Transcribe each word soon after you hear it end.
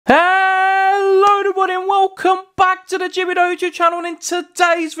Hello everybody and welcome back to the Jimmy YouTube channel, and in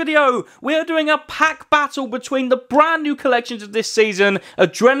today's video we are doing a pack battle between the brand new collections of this season,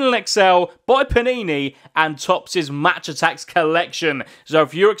 Adrenalyn XL by Panini and Topps Match Attax collection. So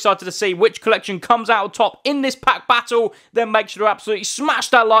if you're excited to see which collection comes out on top in this pack battle, then make sure to absolutely smash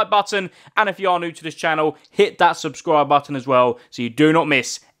that like button, and if you are new to this channel, hit that subscribe button as well so you do not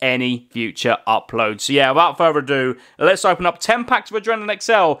miss any future uploads. So yeah, without further ado, let's open up 10 packs of Adrenalyn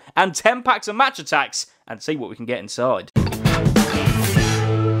XL and 10 packs of Match Attax and see what we can get inside.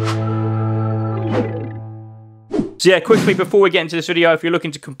 So yeah, quickly before we get into this video, if you're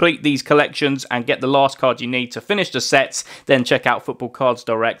looking to complete these collections and get the last card you need to finish the sets, then check out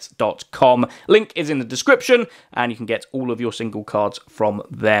footballcardsdirect.com. Link is in the description, and you can get all of your single cards from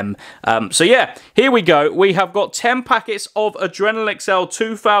them. So yeah, here we go. We have got 10 packets of Adrenalyn XL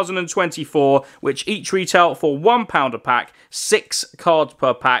 2024, which each retail for £1 a pack, 6 cards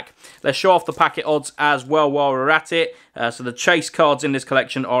per pack. Let's show off the packet odds as well while we're at it. So the chase cards in this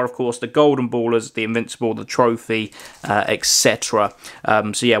collection are, of course, the Golden Ballers, the Invincible, the Trophy, etc.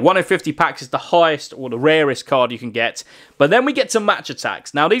 So yeah, 1 in 50 packs is the highest or the rarest card you can get. But then we get to Match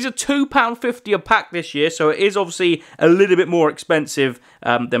Attax. Now, these are £2.50 a pack this year, so it is obviously a little bit more expensive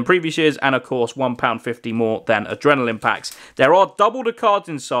than previous years, and of course £1.50 more than Adrenalyn packs. There are double the cards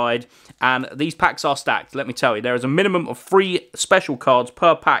inside, and these packs are stacked. Let me tell you, there is a minimum of 3 special cards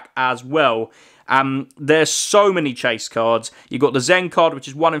per pack as well. There's so many chase cards. You've got the Zen card, which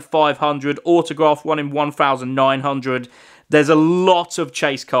is 1 in 500, autograph 1 in 1,900. There's a lot of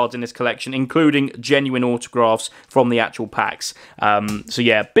chase cards in this collection, including genuine autographs from the actual packs. So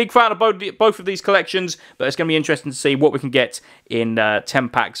yeah, big fan of both of these collections, but it's going to be interesting to see what we can get in 10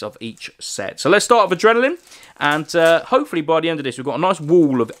 packs of each set. So let's start with Adrenalyn, and hopefully by the end of this, we've got a nice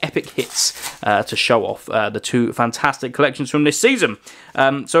wall of epic hits to show off the 2 fantastic collections from this season.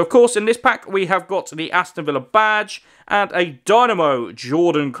 So of course, in this pack, we have got the Aston Villa badge and a Dynamo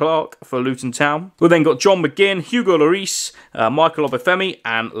Jordan Clark for Luton Town. We've then got John McGinn, Hugo Lloris, Michael Obafemi,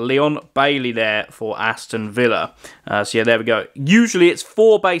 and Leon Bailey there for Aston Villa. So yeah, there we go. Usually it's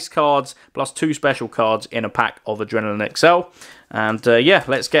 4 base cards plus 2 special cards in a pack of Adrenalyn XL. And yeah,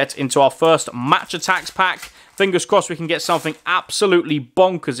 let's get into our first Match Attax pack. Fingers crossed we can get something absolutely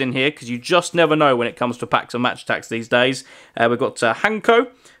bonkers in here, because you just never know when it comes to packs of Match Attax these days. We've got Hanko,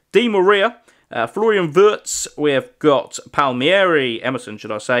 Di Maria, Florian Wirtz, we've got Palmieri, Emerson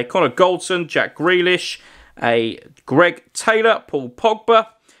should I say, Connor Goldson, Jack Grealish, Greg Taylor, Paul Pogba,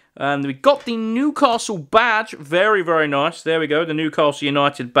 and we got the Newcastle badge, very, very nice, there we go, the Newcastle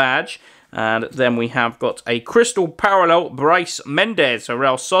United badge, and then we have got a Crystal Parallel Bryce Mendes, a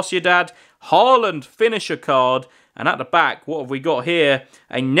Real Sociedad, Haaland finisher card, and at the back, what have we got here?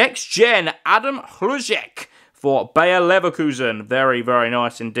 A next-gen Adam Hlužek for Bayer Leverkusen. Very, very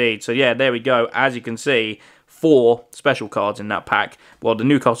nice indeed. So yeah, there we go. As you can see, 4 special cards in that pack. Well, the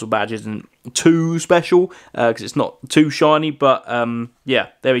Newcastle badge isn't too special because it's not too shiny, but yeah,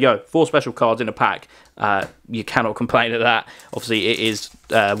 there we go. 4 special cards in a pack. You cannot complain at that. Obviously, it is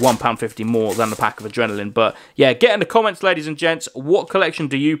 £1.50 more than the pack of Adrenalyn. But yeah, get in the comments, ladies and gents. What collection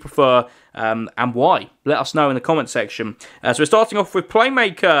do you prefer and why? Let us know in the comment section. So we're starting off with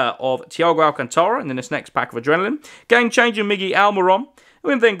Playmaker of Thiago Alcantara in this next pack of Adrenalyn. Game Changer Miggy Almiron.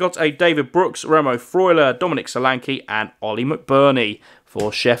 We've then got a David Brooks, Remo Freuler, Dominic Solanke, and Ollie McBurney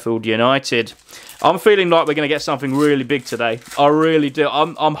for Sheffield United. I'm feeling like we're going to get something really big today. I really do.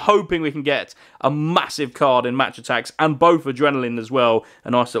 I'm hoping we can get a massive card in Match Attax and both Adrenalyn as well.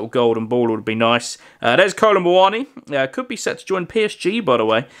 A nice little golden ball would be nice. There's Colin Mawani. Could be set to join PSG, by the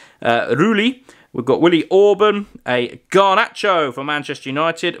way. Rulli. We've got Willie Orban, a Garnacho for Manchester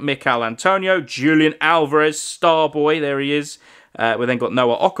United, Mikel Antonio, Julian Alvarez, Starboy, there he is. We've then got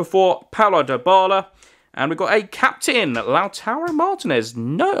Noah Okafor, Paulo Dybala, and we've got a captain, Lautaro Martinez.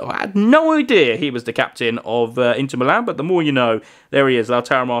 No, I had no idea he was the captain of Inter Milan, but the more you know. There he is,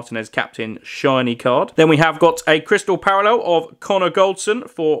 Lautaro Martinez, captain, shiny card. Then we have got a crystal parallel of Connor Goldson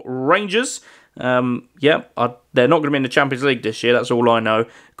for Rangers. Yeah, they're not going to be in the Champions League this year, that's all I know.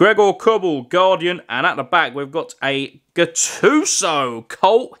 Gregor Kobel, Guardian, and at the back we've got a Gattuso,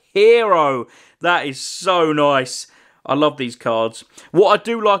 cult hero. That is so nice. I love these cards. What I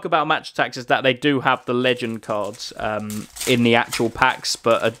do like about Match Attax is that they do have the legend cards in the actual packs,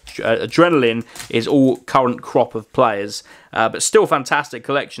 but Adrenalyn is all current crop of players. But still fantastic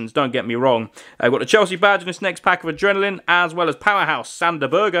collections, don't get me wrong. I've got the Chelsea badge in this next pack of Adrenalyn, as well as Powerhouse Sander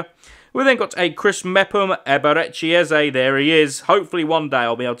Berger. We've then got a Chris Mepham, Eberechieze, there he is. Hopefully one day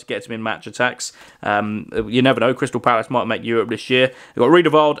I'll be able to get him in Match Attax. You never know, Crystal Palace might make Europe this year. We've got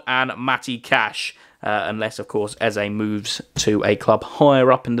Riedewald and Matty Cash. unless, of course, Eze moves to a club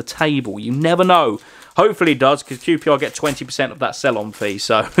higher up in the table. You never know. Hopefully he does, because QPR get 20% of that sell-on fee,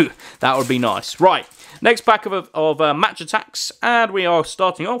 so that would be nice. Right, next pack of Match Attax, and we are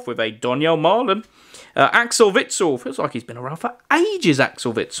starting off with a Donyell Marlin. Axel Witsel, feels like he's been around for ages,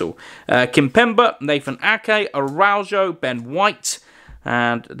 Axel Witsel. Kimpemba, Nathan Ake, Araujo, Ben White,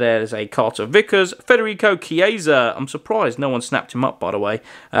 and there's a Carter Vickers, Federico Chiesa. I'm surprised no one snapped him up, by the way.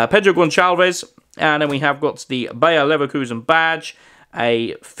 Pedro Gonçalves, and then we have got the Bayer Leverkusen badge,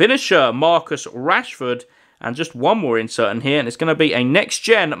 a finisher, Marcus Rashford, and just one more insert in here, and it's going to be a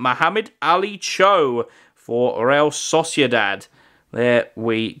next-gen Mohamed Ali Cho for Real Sociedad. There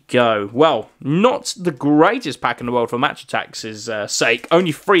we go. Well, not the greatest pack in the world for Match Attax's sake.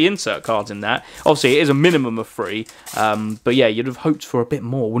 Only 3 insert cards in that. Obviously, it is a minimum of 3. But yeah, you'd have hoped for a bit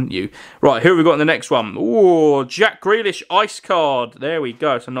more, wouldn't you? Right, who have we got in the next one? Ooh, Jack Grealish Ice card. There we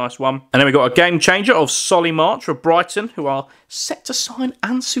go. It's a nice one. And then we got a game changer of Solly March for Brighton, who are set to sign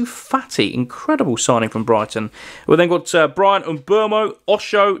Ansu Fati. Incredible signing from Brighton. We've then got Brian Umbermo,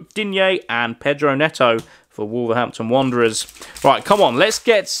 Osho, Digne, and Pedro Neto for Wolverhampton Wanderers. Right, come on, let's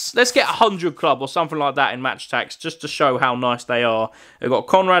get 100 club or something like that in Match Attax, just to show how nice they are. We've got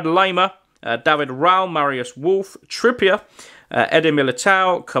Conrad Lema, David Raul, Marius Wolf, Trippier, Eddie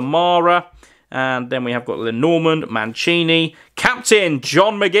Militao, Kamara, and then we have got Lenormand, Mancini, Captain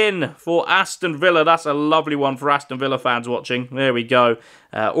John McGinn for Aston Villa. That's a lovely one for Aston Villa fans watching. There we go.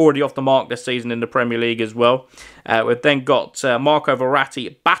 Already off the mark this season in the Premier League as well. We've then got Marco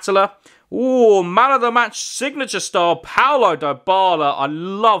Verratti, Battler. Ooh, man of the match signature star, Paulo Dybala. I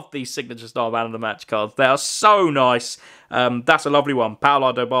love these signature star man of the match cards. They are so nice. That's a lovely one.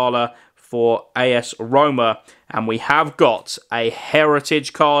 Paulo Dybala for AS Roma. And we have got a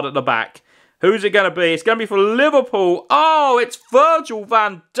heritage card at the back. Who's it going to be? It's going to be for Liverpool. Oh, it's Virgil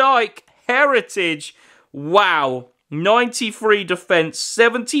van Dijk. Heritage. Wow. 93 defense,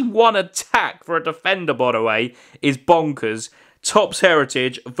 71 attack for a defender, by the way, is bonkers. Topps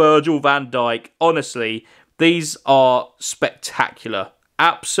Heritage, Virgil van Dijk. Honestly, these are spectacular.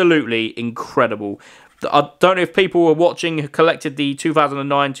 Absolutely incredible. I don't know if people were watching who collected the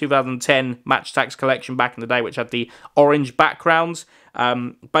 2009-2010 Match Attax collection back in the day, which had the orange backgrounds.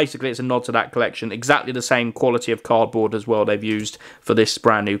 Basically, it's a nod to that collection. Exactly the same quality of cardboard as well they've used for this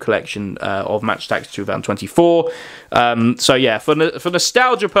brand new collection of Match Attax 2024. So yeah, for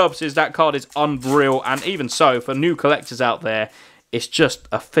nostalgia purposes, that card is unreal. And even so, for new collectors out there, it's just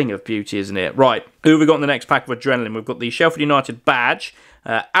a thing of beauty, isn't it? Right, who have we got in the next pack of Adrenaline? We've got the Sheffield United badge,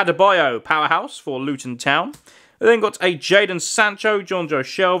 Adebayo Powerhouse for Luton Town. We then got a Jadon Sancho, John Joe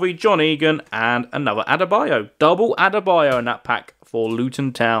Shelby, John Egan, and another Adebayo. Double Adebayo in that pack for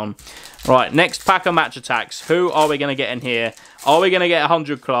Luton Town. Right, next pack of Match Attax. Who are we going to get in here? Are we going to get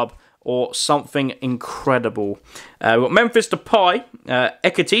 100 club or something incredible? We've got Memphis Depay,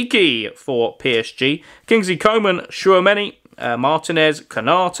 Ekitike for PSG, Kingsley Coman, Chouameni, Martinez,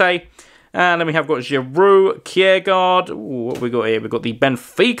 Konate, and then we have got Giroud, Kiergaard. Ooh, what have we got here? We've got the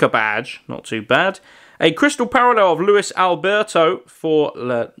Benfica badge, not too bad. A crystal parallel of Luis Alberto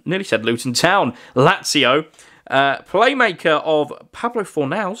for, nearly said Luton Town, Lazio. Playmaker of Pablo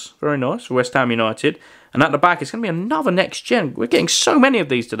Fornals, very nice, for West Ham United. And at the back, it's going to be another next gen. We're getting so many of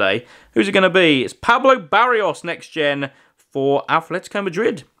these today. Who's it going to be? It's Pablo Barrios next gen for Atletico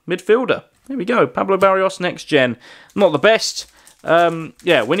Madrid, midfielder. There we go, Pablo Barrios next gen. Not the best.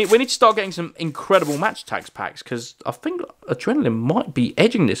 Yeah, we need to start getting some incredible Match Attax packs, because I think Adrenaline might be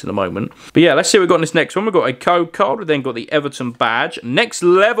edging this at the moment. But yeah, let's see what we've got in this next one. We've got a code card. We've then got the Everton badge. Next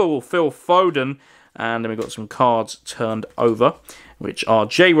level, Phil Foden. And then we've got some cards turned over, which are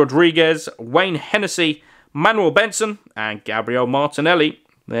Jay Rodriguez, Wayne Hennessy, Manuel Benson, and Gabriel Martinelli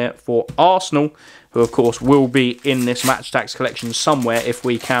there for Arsenal, who of course will be in this Match Attax collection somewhere if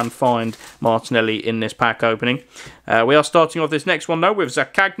we can find Martinelli in this pack opening. We are starting off this next one though with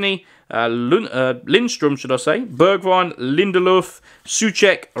Zakagny, Lindstrom should I say, Bergwijn, Lindelof,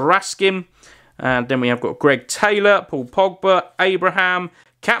 Souček, Raskin, and then we have got Greg Taylor, Paul Pogba, Abraham,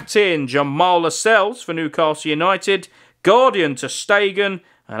 Captain Jamal Lascelles for Newcastle United, Guardian to Stegen,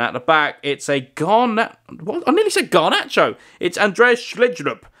 and at the back it's a what? I nearly said Garnacho. It's Andreas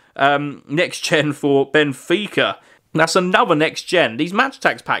Schledrup, next gen for Benfica. That's another next gen. These Match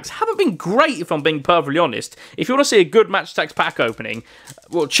Attax packs haven't been great, if I'm being perfectly honest. If you want to see a good Match Attax pack opening,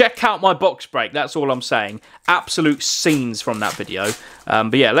 well, check out my box break. That's all I'm saying. Absolute scenes from that video.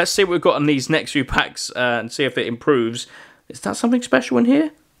 But yeah, let's see what we've got in these next few packs and see if it improves. Is that something special in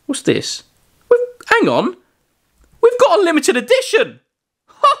here? What's this? Hang on. We've got a limited edition.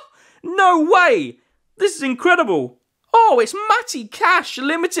 Ha! No way. This is incredible. Oh, it's Matty Cash,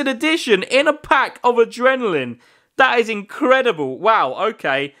 limited edition, in a pack of Adrenalyn. That is incredible. Wow,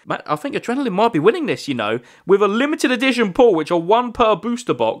 okay. I think Adrenalyn might be winning this, you know, with a limited edition pull, which are 1 per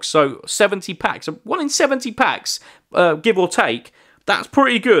booster box, so 70 packs. 1 in 70 packs, give or take. That's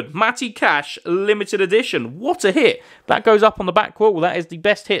pretty good. Matty Cash, limited edition. What a hit. That goes up on the back wall. That is the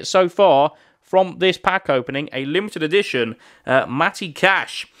best hit so far from this pack opening. A limited edition Matty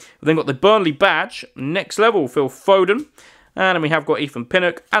Cash. We've then got the Burnley badge. Next level, Phil Foden. And then we have got Ethan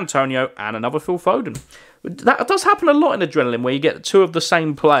Pinnock, Antonio, and another Phil Foden. That does happen a lot in Adrenalyn, where you get 2 of the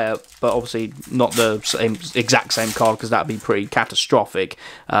same player, but obviously not the exact same card, because that would be pretty catastrophic.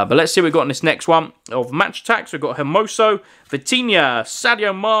 But let's see what we've got in this next one. Of Match Attax, we've got Hermoso, Vitinha,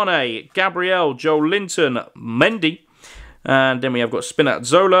 Sadio Mane, Gabriel, Joe Linton, Mendy. And then we have got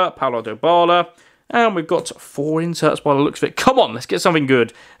Spinazzola, Paulo Dybala. And we've got 4 inserts by the looks of it. Come on, let's get something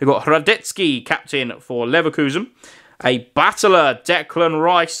good. We've got Hradetsky, captain for Leverkusen. A battler, Declan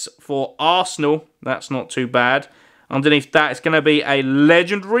Rice for Arsenal. That's not too bad. Underneath that, it's going to be a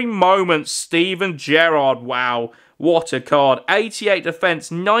legendary moment, Steven Gerrard. Wow, what a card. 88 defense,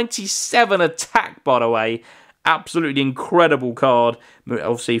 97 attack, by the way. Absolutely incredible card,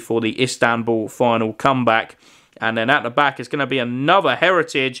 obviously, for the Istanbul final comeback. And then at the back, it's going to be another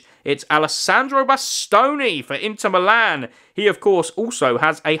heritage. It's Alessandro Bastoni for Inter Milan. He, of course, also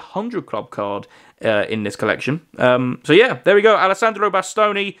has a 100 Club card in this collection. So, yeah, there we go. Alessandro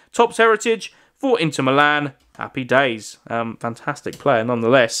Bastoni, Topps heritage for Inter Milan. Happy days. Fantastic player,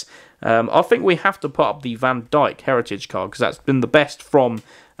 nonetheless. I think we have to put up the Van Dijk heritage card, because that's been the best from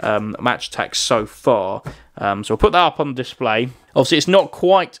Match Attax so far. So we'll put that up on display. Obviously, it's not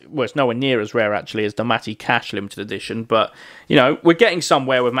quite, well, it's nowhere near as rare, actually, as the Matty Cash limited edition. But, you know, we're getting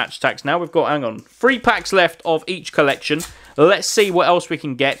somewhere with Match Attax now. We've got, hang on, 3 packs left of each collection. Let's see what else we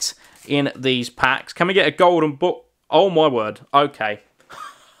can get in these packs. Can we get a golden book? Oh, my word. Okay.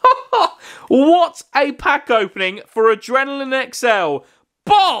 What a pack opening for Adrenalyn XL.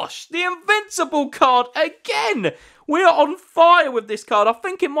 Bosh! The Invincible card again! We are on fire with this card. I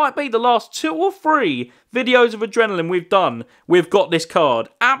think it might be the last 2 or 3 videos of Adrenalyn we've done. We've got this card.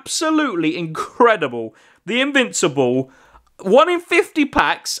 Absolutely incredible. The Invincible. 1 in 50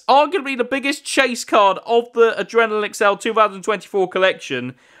 packs. Arguably the biggest chase card of the Adrenalyn XL 2024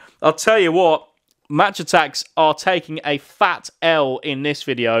 collection. I'll tell you what. Match Attax are taking a fat L in this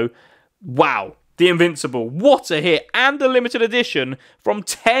video. Wow. The Invincible. What a hit. And a limited edition from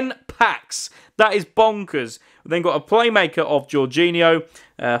 10 packs. That is bonkers. We've then got a playmaker of Jorginho,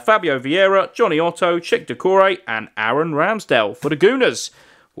 Fabio Vieira, Johnny Otto, Chick Decore, and Aaron Ramsdale for the Gooners.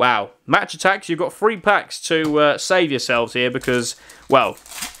 Wow. Match Attax, you've got 3 packs to save yourselves here because, well,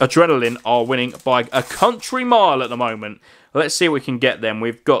 Adrenalyn are winning by a country mile at the moment. Let's see what we can get then.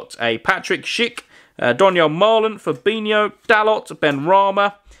 We've got a Patrick Schick, Doniel Marlon, Fabinho, Dalot, Ben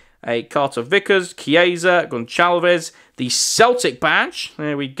Rama, a Carter Vickers, Chiesa, Goncalves, the Celtic badge.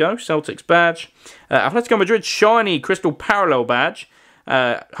 There we go, Celtics badge. Atletico Madrid shiny crystal parallel badge.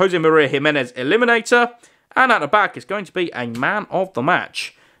 Jose Maria Jimenez Eliminator. And at the back, it's going to be a man of the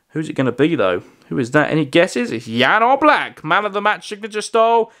match. Who's it going to be, though? Who is that? Any guesses? It's Jan Oblak, man of the match signature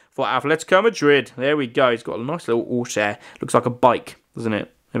style for Atletico Madrid. There we go. He's got a nice little horse there. Looks like a bike, doesn't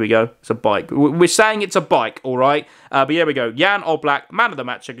it? There we go. It's a bike. We're saying it's a bike, all right? But here we go. Jan Oblak, man of the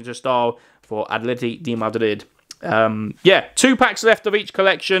match signature style for Atleti de Madrid. Yeah, 2 packs left of each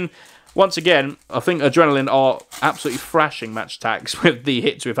collection. Once again, I think Adrenalyn are absolutely thrashing Match Attax with the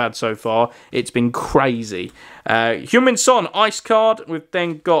hits we've had so far. It's been crazy. Heung-min Son, ice card. We've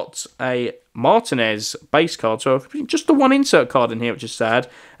then got a Martinez base card. So just the 1 insert card in here, which is sad.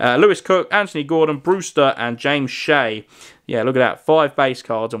 Lewis Cook, Anthony Gordon, Brewster, and James Shea. Yeah, look at that. 5 base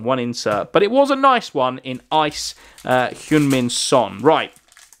cards and 1 insert. But it was a nice one in ice Heung-min Son. Right.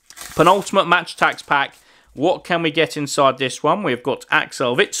 Penultimate Match Attax pack. What can we get inside this one? We've got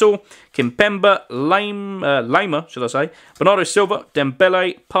Axel Witsel, Kimpembe, Lema, should I say, Bernardo Silva,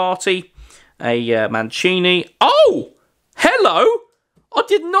 Dembele, Partey, a Mancini. Oh! Hello! I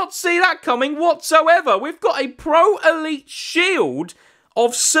did not see that coming whatsoever. We've got a Pro Elite Shield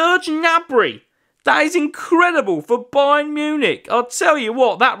of Serge Gnabry. That is incredible for Bayern Munich. I'll tell you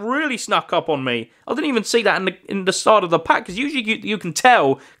what, that really snuck up on me. I didn't even see that in the start of the pack, because usually you can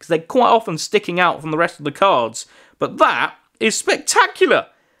tell, because they're quite often sticking out from the rest of the cards. But that is spectacular.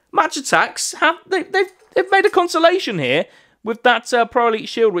 Match Attax, they've made a consolation here with that Pro Elite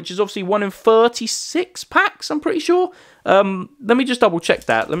Shield, which is obviously 1 in 36 packs, I'm pretty sure. Let me just double check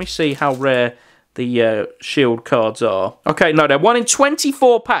that. Let me see how rare the Shield cards are. Okay, no, they're 1 in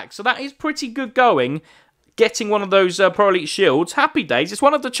 24 packs, so that is pretty good going. getting one of those Pro Elite Shields. Happy days. It's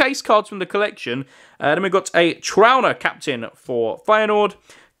one of the chase cards from the collection. Then we've got a Trauner captain for Feyenoord,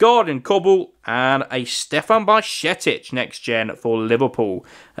 Guardian Cobble, and a Stefan Bajcetic next gen for Liverpool.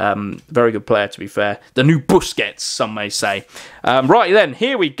 Very good player, to be fair. The new Busquets, some may say. Right then,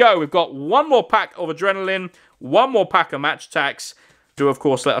 here we go. We've got one more pack of Adrenalyn, one more pack of Match Attax. Do, of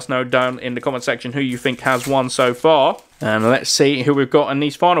course, let us know down in the comment section who you think has won so far. And let's see who we've got in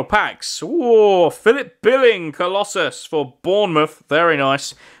these final packs. Ooh, Philip Billing, Colossus for Bournemouth. Very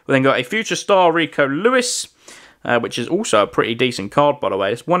nice. We then got a Future Star, Rico Lewis, which is also a pretty decent card, by the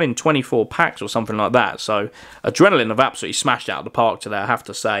way. It's 1 in 24 packs or something like that. So, Adrenalyn have absolutely smashed it out of the park today, I have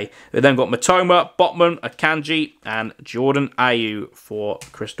to say. We then got Matoma, Botman, Akanji, and Jordan Ayew for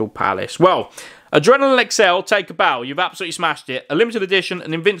Crystal Palace. Well, Adrenalyn XL, take a bow. You've absolutely smashed it. A limited edition,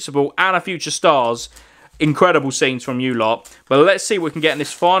 an Invincible, and a Future Stars. Incredible scenes from you lot. But let's see what we can get in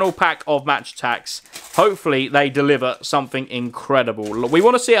this final pack of Match Attax. Hopefully, they deliver something incredible. We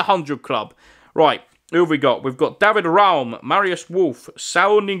want to see a 100 club. Right, who have we got? We've got David Raum, Marius Wolf,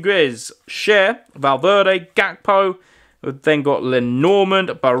 Saul Niguez, Cher, Valverde, Gakpo. We've then got Lenormand,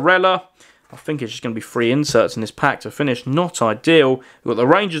 Barella. I think it's just going to be 3 inserts in this pack to finish. Not ideal. We've got the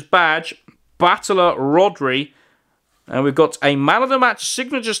Rangers badge, Battler, Rodri, and we've got a Man of the Match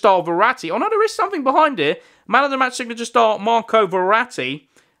signature style Verratti. Oh no, there is something behind here. Man of the Match signature style Marco Verratti,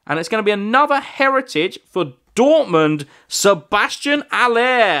 and it's going to be another heritage for Dortmund, Sebastian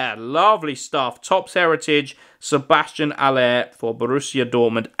Aller. Lovely stuff. Topps heritage, Sebastian Aller for Borussia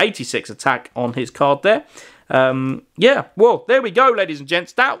Dortmund. 86 attack on his card there. Yeah, well, there we go, ladies and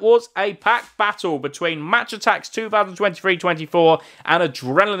gents. That was a pack battle between Match Attax 2023-24 and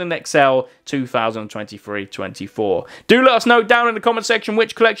Adrenalyn XL 2023-24. Do let us know down in the comment section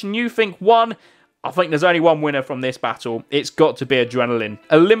which collection you think won. I think there's only one winner from this battle. It's got to be Adrenalyn.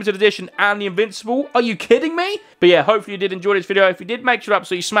 A limited edition and the Invincible. Are you kidding me? But yeah, hopefully you did enjoy this video. If you did, make sure to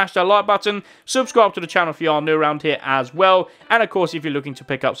absolutely smash that like button. Subscribe to the channel if you are new around here as well. And of course, if you're looking to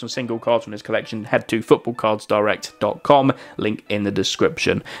pick up some single cards from this collection, head to footballcardsdirect.com. Link in the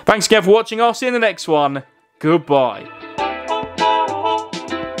description. Thanks again for watching. I'll see you in the next one. Goodbye.